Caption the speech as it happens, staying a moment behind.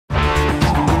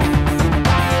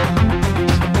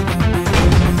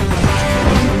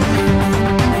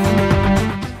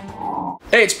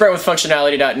Hey, it's Brent with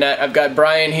Functionality.net. I've got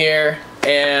Brian here,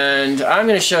 and I'm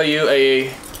going to show you a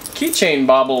keychain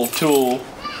bobble tool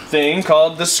thing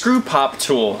called the screw pop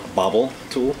tool. Bobble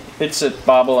tool? It's a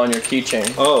bobble on your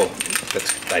keychain. Oh,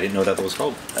 I didn't know that was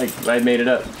called. I made it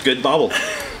up. Good bobble.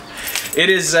 It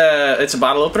is. It's a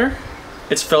bottle opener.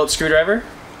 It's a Phillips screwdriver,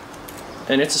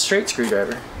 and it's a straight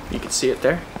screwdriver. You can see it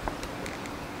there.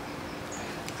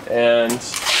 And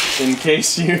in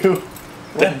case you...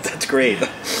 That's great.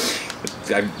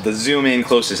 The zoom in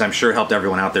closest, I'm sure, helped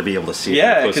everyone out there be able to see it.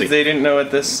 Yeah, because they didn't know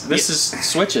what this is.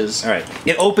 Switches. All right,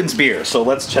 it opens beer, so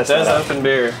let's test that out. It does open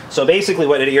beer. So basically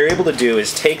what you're able to do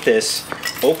is take this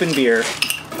open beer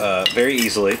very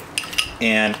easily,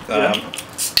 and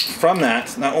from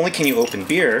that, not only can you open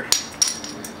beer,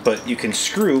 but you can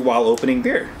screw while opening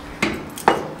beer.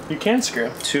 You can screw.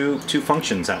 Two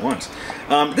functions at once.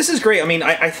 This is great. I mean,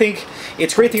 I think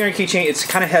it's a great thing on your keychain. It's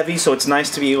kind of heavy, so it's nice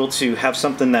to be able to have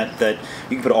something that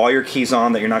you can put all your keys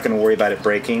on that you're not going to worry about it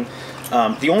breaking.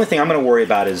 The only thing I'm going to worry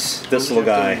about is this little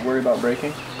guy. Worry about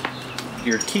breaking?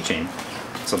 Your keychain,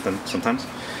 sometimes.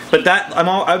 But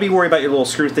I'd be worried about your little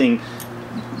screw thing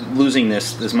losing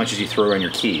this as much as you throw around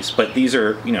your keys. But these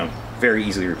are, very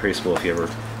easily replaceable if you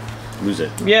ever lose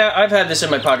it. Yeah, I've had this in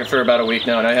my pocket for about a week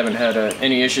now, and I haven't had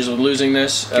any issues with losing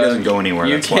this. It doesn't go anywhere.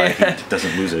 That's why it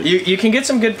doesn't lose it. You can get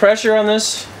some good pressure on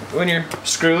this when you're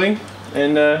screwing,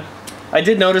 and I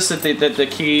did notice that the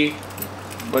key,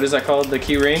 what is that called? The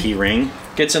key ring? Key ring.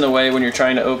 Gets in the way when you're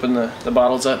trying to open the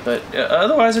bottles up, but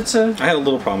otherwise it's a... I had a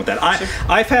little problem with that.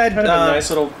 I've had kind of a nice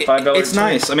little $5 It's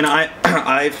nice. I mean, I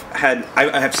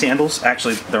have sandals,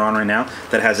 actually, they're on right now,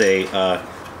 that has a...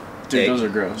 Dude, those are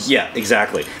gross. Yeah,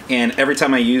 exactly. And every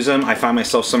time I use them, I find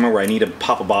myself somewhere where I need to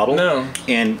pop a bottle. No.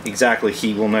 And exactly,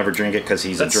 he will never drink it because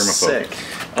he's a germaphobe.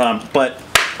 Sick. But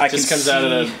I just can comes out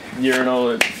of the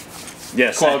urinal at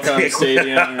Qualcomm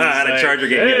Stadium. At a Charger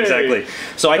game, hey, yeah, exactly.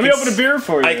 So let me open a beer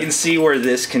for you. I can see where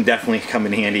this can definitely come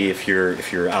in handy if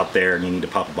you're out there and you need to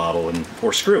pop a bottle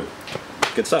or screw.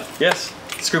 Good stuff. Yes.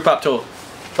 Screw pop tool.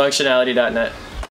 Functionality.net.